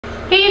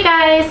Hey you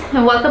guys,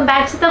 and welcome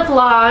back to the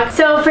vlog.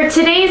 So for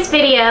today's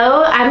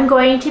video, I'm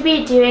going to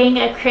be doing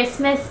a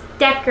Christmas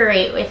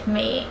decorate with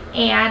me,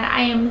 and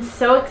I am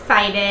so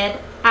excited.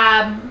 If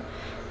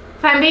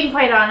I'm being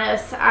quite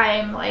honest,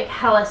 I'm like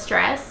hella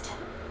stressed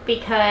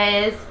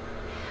because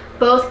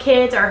both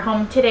kids are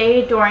home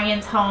today.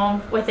 Dorian's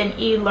home with an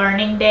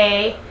e-learning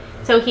day,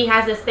 so he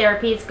has his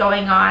therapies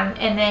going on,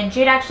 and then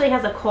Jude actually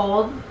has a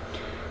cold.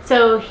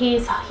 So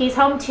he's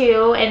home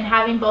too, and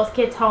having both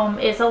kids home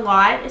is a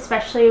lot,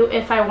 especially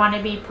if I want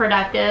to be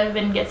productive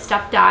and get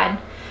stuff done.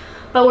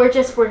 But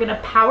we're gonna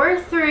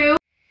power through.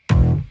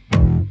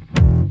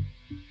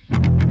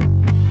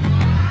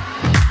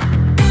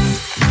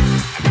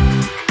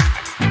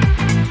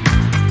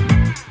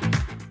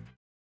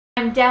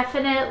 I'm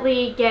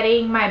definitely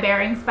getting my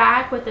bearings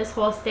back with this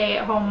whole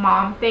stay-at-home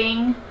mom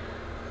thing.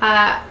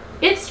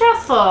 It's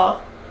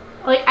stressful.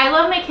 Like, I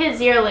love my kids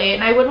dearly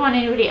and I wouldn't want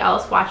anybody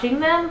else watching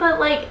them,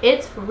 but like,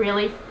 it's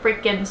really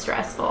freaking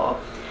stressful.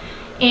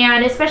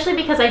 And especially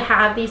because I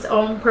have these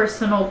own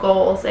personal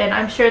goals, and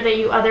I'm sure that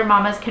you other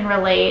mamas can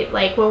relate.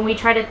 Like, when we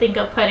try to think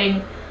of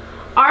putting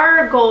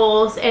our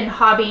goals and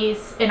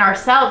hobbies in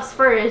ourselves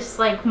first,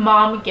 like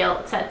mom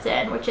guilt sets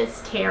in, which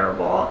is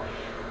terrible.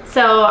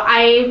 So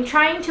I'm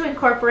trying to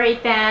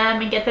incorporate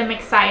them and get them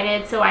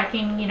excited so I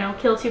can, you know,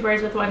 kill two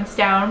birds with one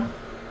stone.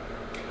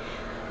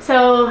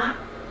 So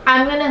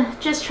I'm gonna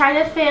just try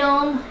to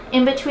film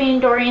in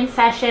between Dorian's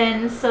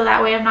sessions so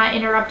that way I'm not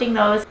interrupting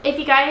those. If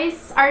you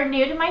guys are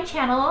new to my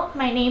channel,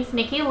 my name's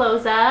Nikki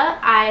Loza.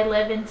 I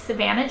live in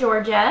Savannah,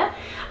 Georgia.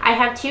 I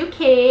have two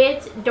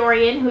kids,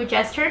 Dorian, who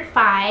just turned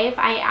 5.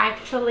 I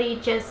actually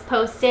just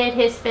posted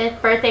his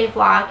 5th birthday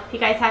vlog. If you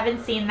guys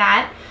haven't seen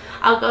that,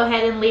 I'll go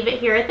ahead and leave it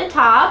here at the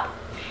top.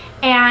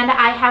 And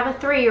I have a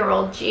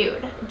 3-year-old,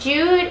 Jude.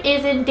 Jude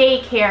is in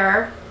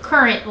daycare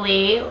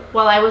currently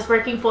while I was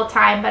working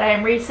full-time, but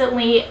I'm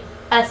recently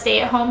a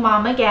stay-at-home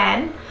mom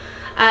again.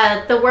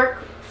 The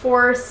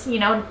workforce, you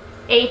know,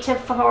 8 to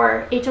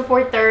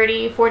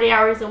 4:30, 40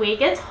 hours a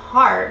week, it's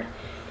hard.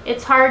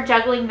 It's hard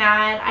juggling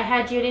that. I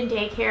had Jude in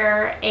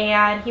daycare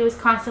and he was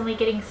constantly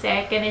getting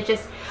sick, and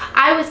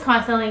I was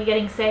constantly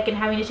getting sick and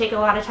having to take a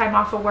lot of time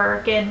off of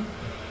work, and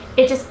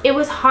it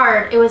was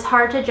hard. It was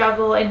hard to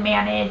juggle and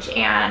manage,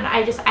 and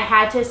I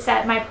had to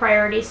set my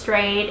priorities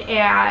straight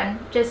and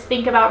just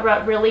think about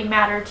what really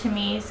mattered to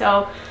me.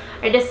 So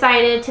I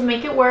decided to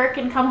make it work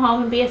and come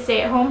home and be a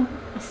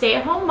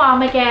stay-at-home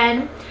mom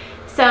again.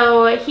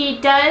 So he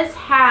does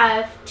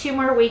have 2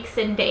 more weeks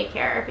in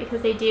daycare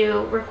because they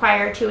do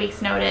require 2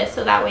 weeks notice,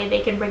 so that way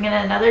they can bring in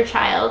another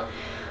child.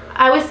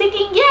 I was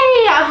thinking,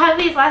 yay, I'll have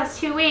these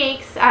last 2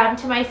 weeks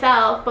to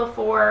myself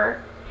before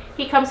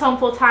he comes home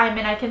full-time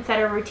and I can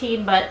set a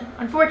routine, but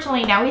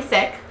unfortunately now he's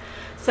sick,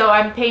 so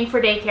I'm paying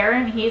for daycare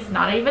and he's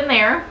not even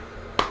there.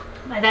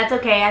 But that's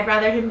okay. I'd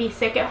rather him be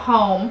sick at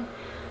home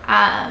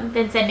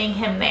than sending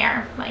him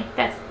there. Like,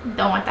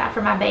 don't want that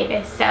for my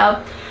baby.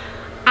 So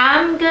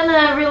I'm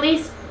gonna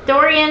release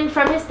Dorian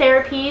from his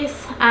therapies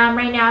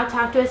right now,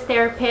 talk to his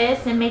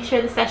therapist and make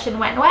sure the session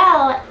went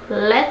well.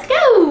 Let's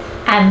go.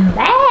 I'm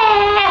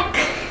back.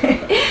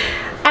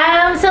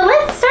 So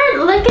let's start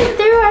looking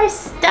through our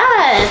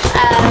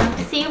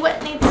stuff, see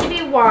what needs to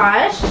be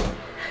washed.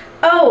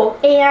 Oh,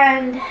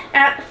 and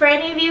for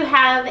any of you who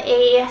have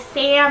a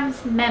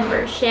SAHM's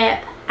membership,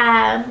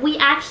 we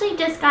actually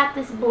just got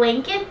this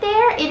blanket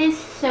there. It is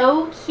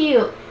so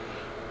cute.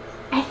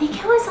 I think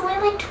it was only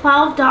like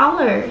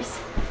 $12.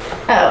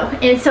 Oh,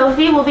 and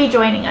Sophie will be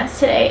joining us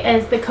today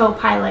as the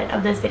co-pilot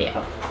of this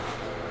video.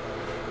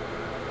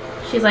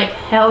 She's like,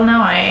 hell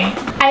no, I ain't.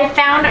 I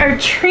found our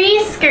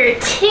tree skirt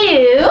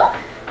too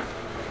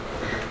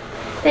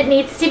that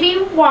needs to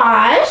be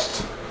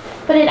washed,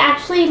 but it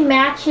actually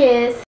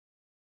matches.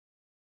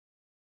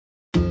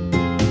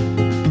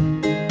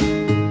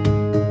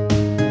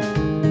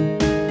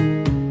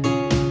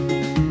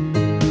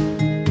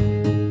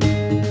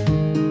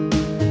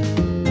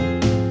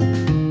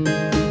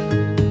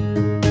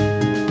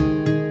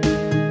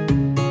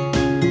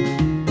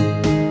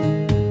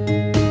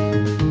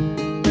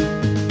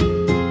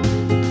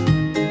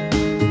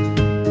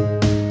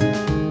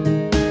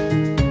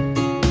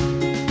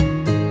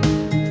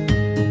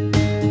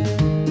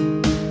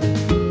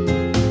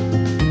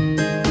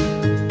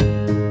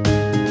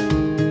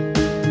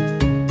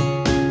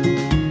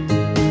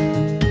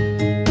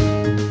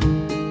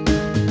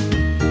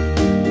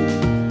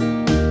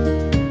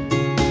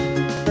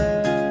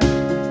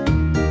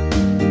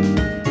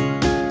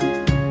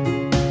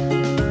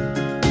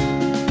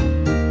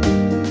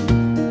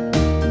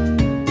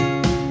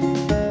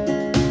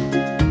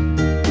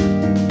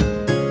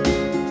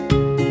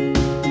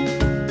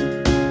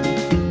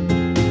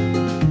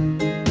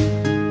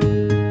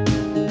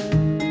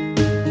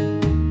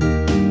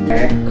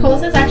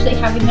 Kohl's is actually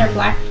having their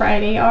Black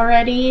Friday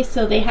already,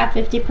 so they have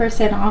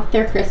 50% off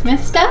their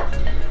Christmas stuff.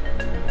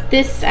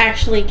 This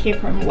actually came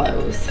from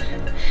Lowe's.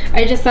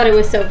 I just thought it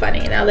was so funny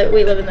now that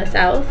we live in the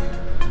South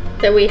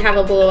that we have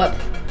a blow up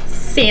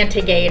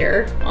Santa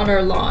gator on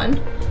our lawn.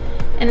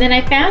 And then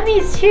I found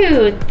these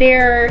two.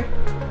 They're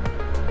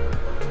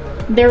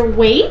they're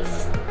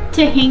weights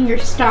to hang your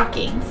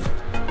stockings,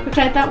 which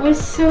I thought was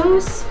so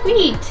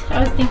sweet. I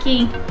was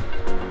thinking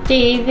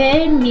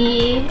David,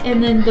 me,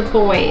 and then the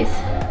boys.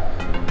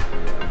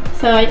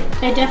 So I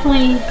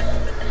definitely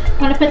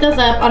want to put those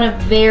up on a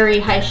very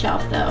high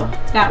shelf though.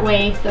 That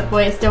way the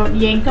boys don't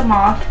yank them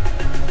off.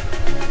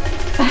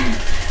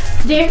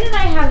 David and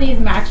I have these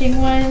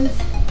matching ones.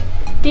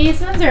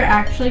 These ones are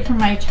actually from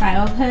my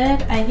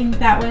childhood. I think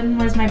that one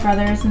was my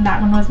brother's and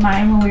that one was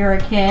mine when we were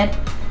a kid.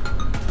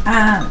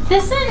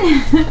 This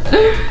one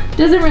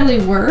doesn't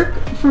really work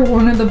for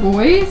one of the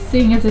boys,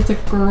 seeing as it's a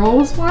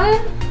girl's one.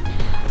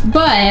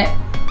 But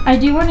I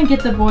do want to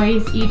get the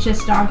boys each a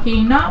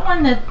stocking. Not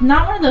one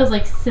of those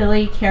like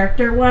silly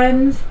character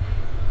ones,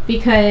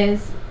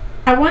 because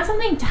I want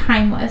something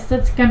timeless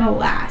that's gonna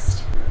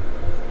last.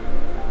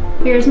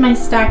 Here's my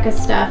stack of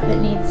stuff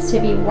that needs to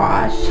be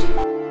washed.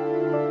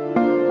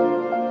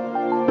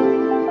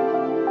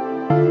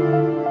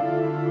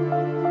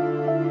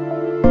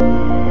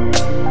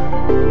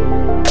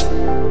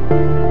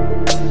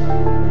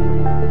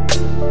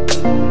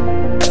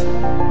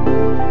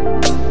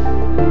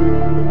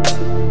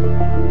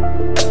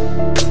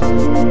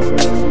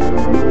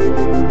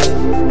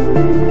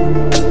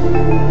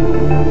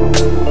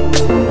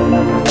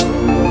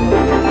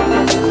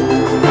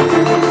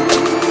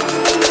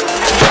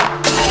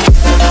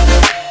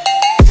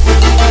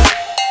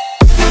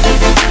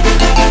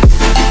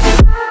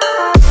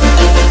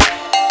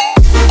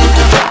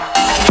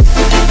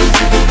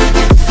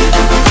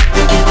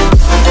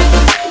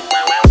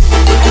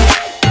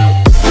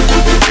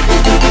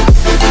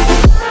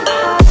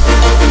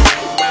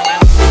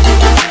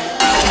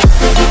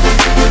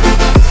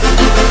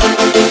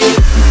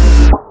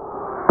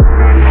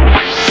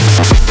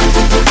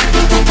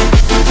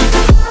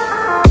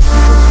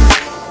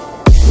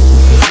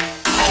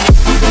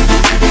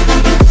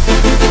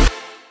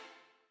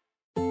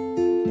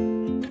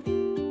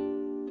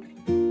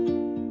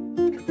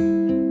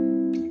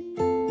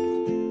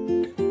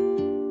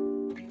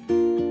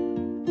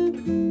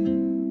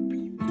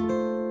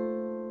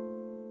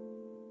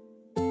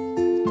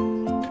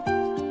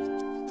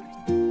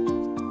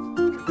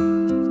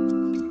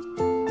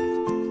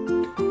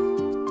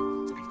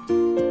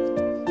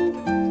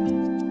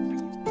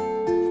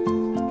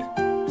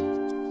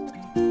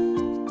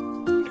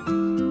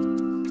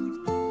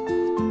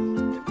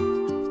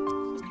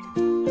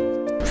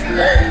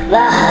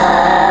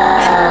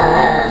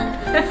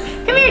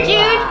 Come here,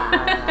 Jude.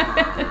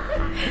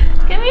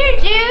 Come here,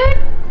 Jude.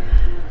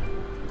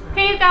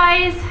 Hey, you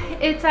guys.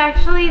 It's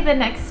actually the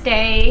next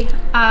day.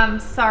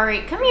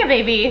 Sorry. Come here,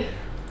 baby.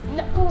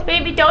 No.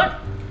 Baby, don't.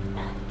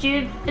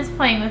 Jude is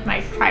playing with my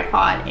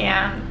tripod,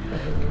 and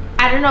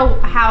I don't know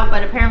how,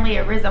 but apparently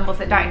it resembles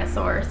a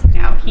dinosaur. So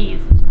now he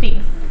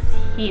thinks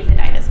he's a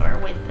dinosaur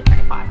with the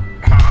tripod.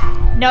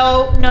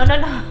 No, no, no,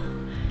 no.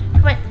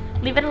 Come on.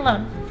 Leave it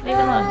alone. Leave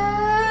it alone.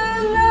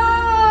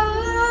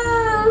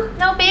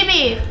 No,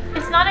 baby,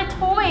 it's not a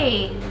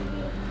toy.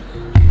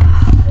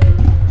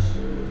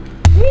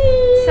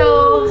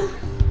 So,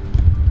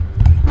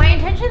 my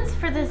intentions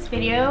for this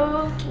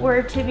video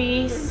were to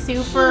be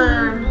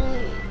super...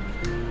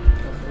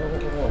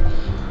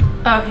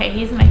 Okay,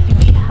 he's making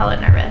me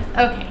hella nervous.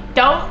 Okay,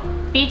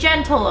 don't be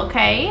gentle,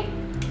 okay?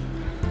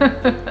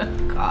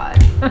 God.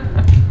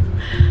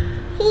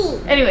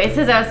 Anyways,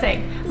 as I was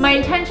saying, my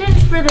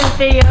intentions for this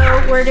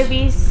video were to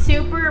be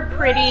super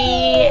pretty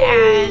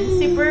and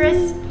super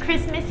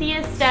Christmassy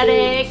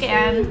aesthetic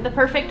and the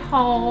perfect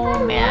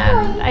home,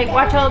 and I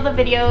watch all the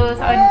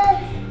videos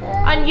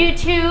on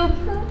YouTube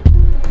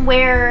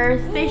where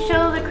they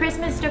show the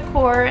Christmas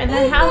decor and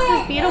the house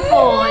is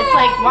beautiful. It's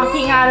like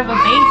walking out of a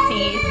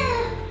Macy's,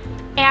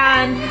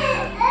 and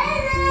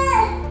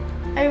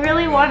I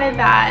really wanted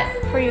that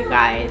for you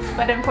guys,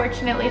 but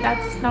unfortunately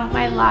that's not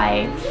my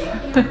life.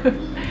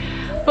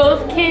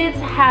 Both kids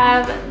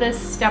have the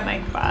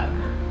stomach bug,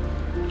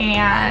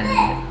 and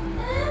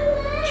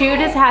Jude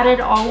has had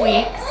it all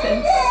week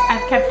since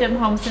I've kept him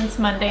home since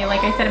Monday.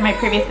 Like I said in my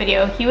previous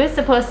video, he was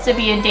supposed to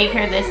be in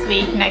daycare this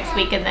week, next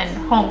week, and then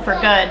home for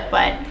good,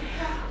 but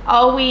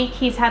all week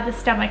he's had the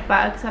stomach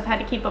bug, so I've had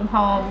to keep him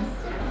home.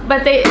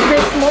 But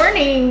this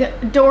morning,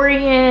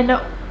 Dorian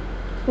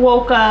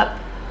woke up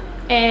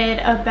at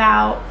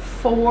about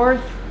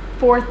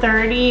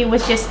 4:30,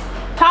 was just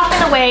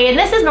talking away, and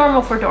this is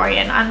normal for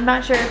Dorian. I'm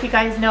not sure if you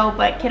guys know,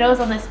 but kiddos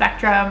on the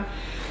spectrum,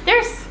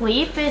 their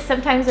sleep is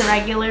sometimes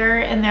irregular,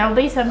 and there'll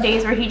be some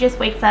days where he just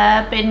wakes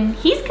up and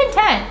he's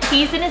content.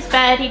 He's in his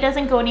bed, he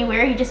doesn't go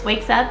anywhere, he just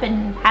wakes up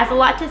and has a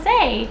lot to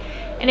say.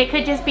 And it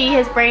could just be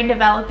his brain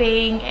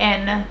developing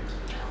and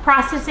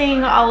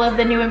processing all of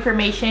the new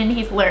information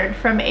he's learned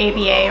from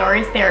ABA or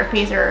his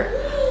therapies or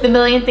the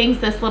million things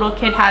this little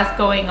kid has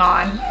going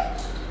on.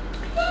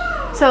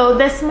 So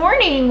this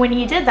morning when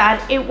he did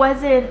that, it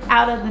wasn't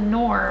out of the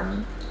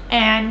norm,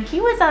 and he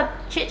was up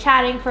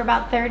chit-chatting for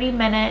about 30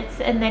 minutes,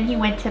 and then he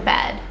went to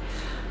bed.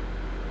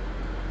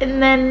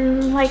 And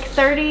then like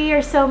 30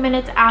 or so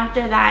minutes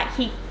after that,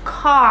 he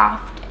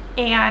coughed,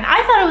 and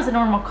I thought it was a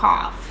normal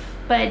cough,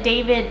 but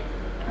David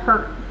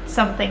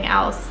something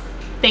else.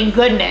 Thank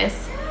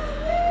goodness.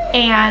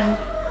 And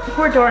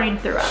poor Dorian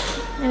threw up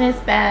in his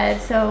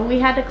bed, so we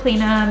had to clean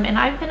him, and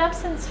I've been up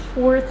since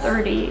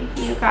 4:30,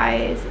 you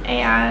guys,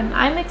 and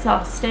I'm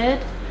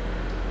exhausted.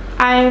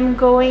 I'm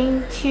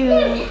going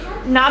to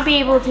not be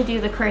able to do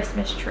the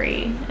Christmas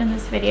tree in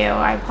this video.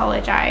 I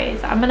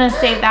apologize. I'm gonna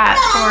save that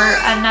for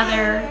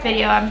another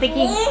video. I'm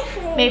thinking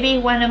maybe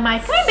one of my,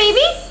 come here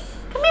baby,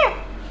 come here.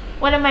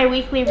 One of my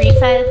weekly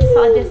resets,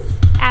 so I'll just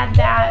add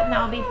that and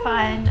that'll be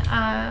fun.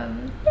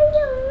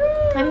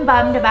 I'm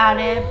bummed about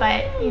it,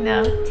 but you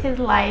know, 'tis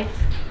life.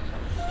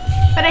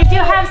 But I do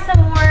have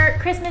some more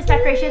Christmas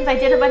decorations. I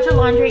did a bunch of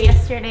laundry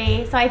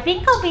yesterday, so I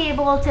think I'll be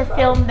able to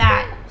film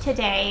that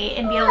today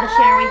and be able to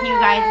share with you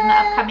guys in the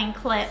upcoming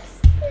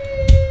clips.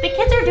 The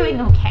kids are doing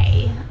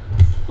okay.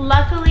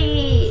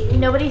 Luckily,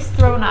 nobody's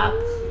thrown up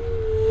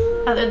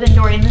other than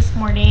Dorian this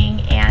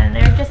morning, and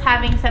they're just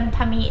having some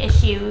tummy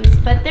issues,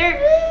 but they're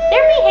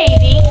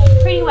behaving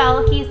pretty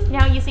well. He's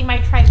now using my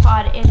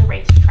tripod in the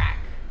racetrack,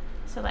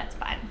 so that's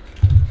fun.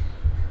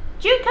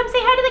 Jude, come say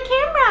hi to the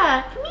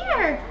camera. Come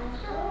here.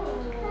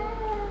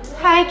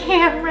 Hi,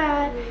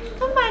 camera.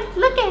 Come on,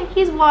 look at him.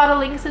 He's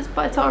waddling, his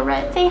butt's all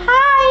red. Say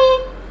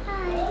hi.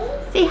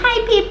 Hi. Say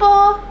hi,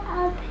 people.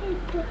 Hi,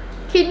 people.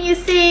 Can you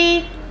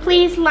say,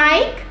 please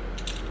like?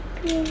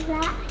 Please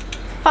like.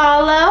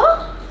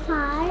 Follow.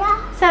 Follow.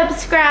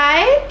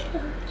 Subscribe.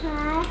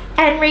 Subscribe.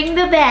 And ring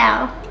the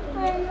bell.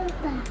 Ring the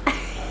bell.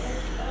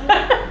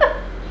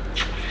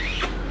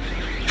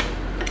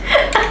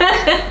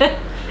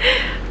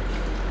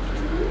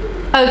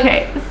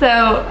 Okay,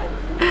 so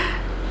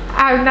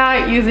I'm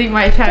not using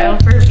my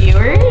child for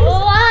viewers,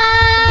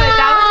 but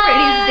that was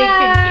pretty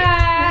stinking cute.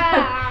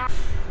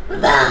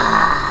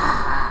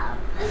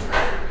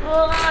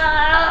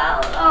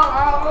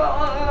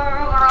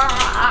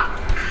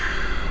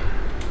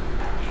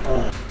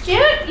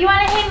 Jude, you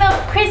want to hang the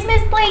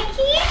Christmas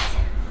blankies?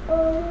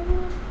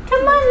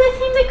 Come on, let's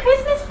hang the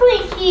Christmas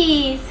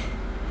blankies.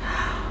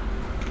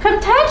 Come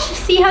touch,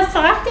 see how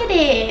soft it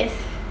is.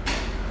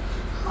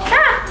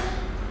 Soft.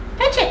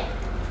 Touch it.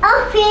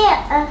 Okay.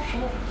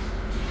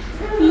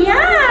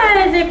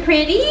 Yeah, is it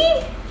pretty?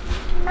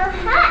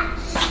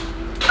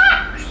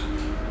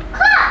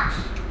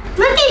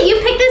 Look at you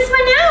picked this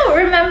one out,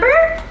 remember?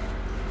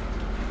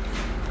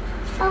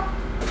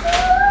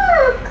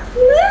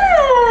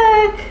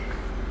 Look.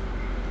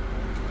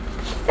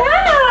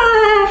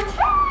 Soft.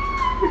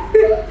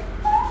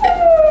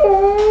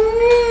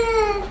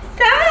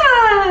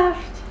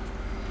 Soft.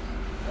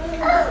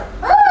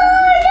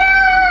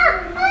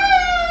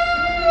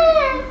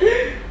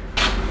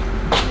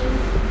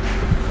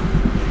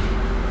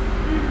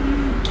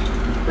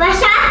 What's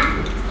that?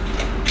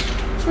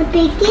 A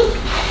biggie?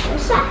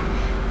 What's that?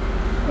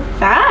 What's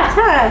that,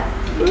 huh?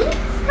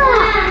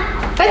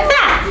 What's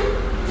that?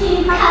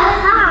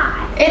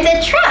 It's a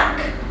truck.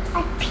 A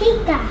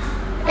pickup.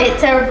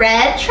 It's a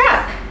red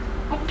truck.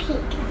 A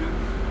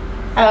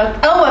pickup.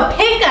 Oh, a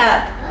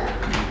pickup.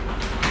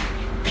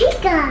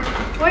 Pickup.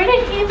 Where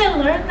did he even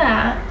learn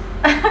that?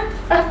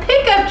 A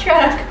pickup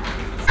truck.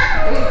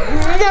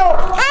 No.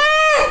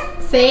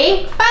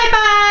 Say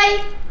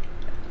bye-bye.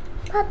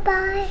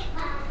 Bye-bye.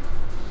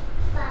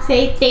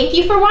 Say thank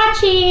you for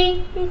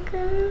watching.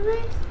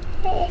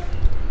 Bye.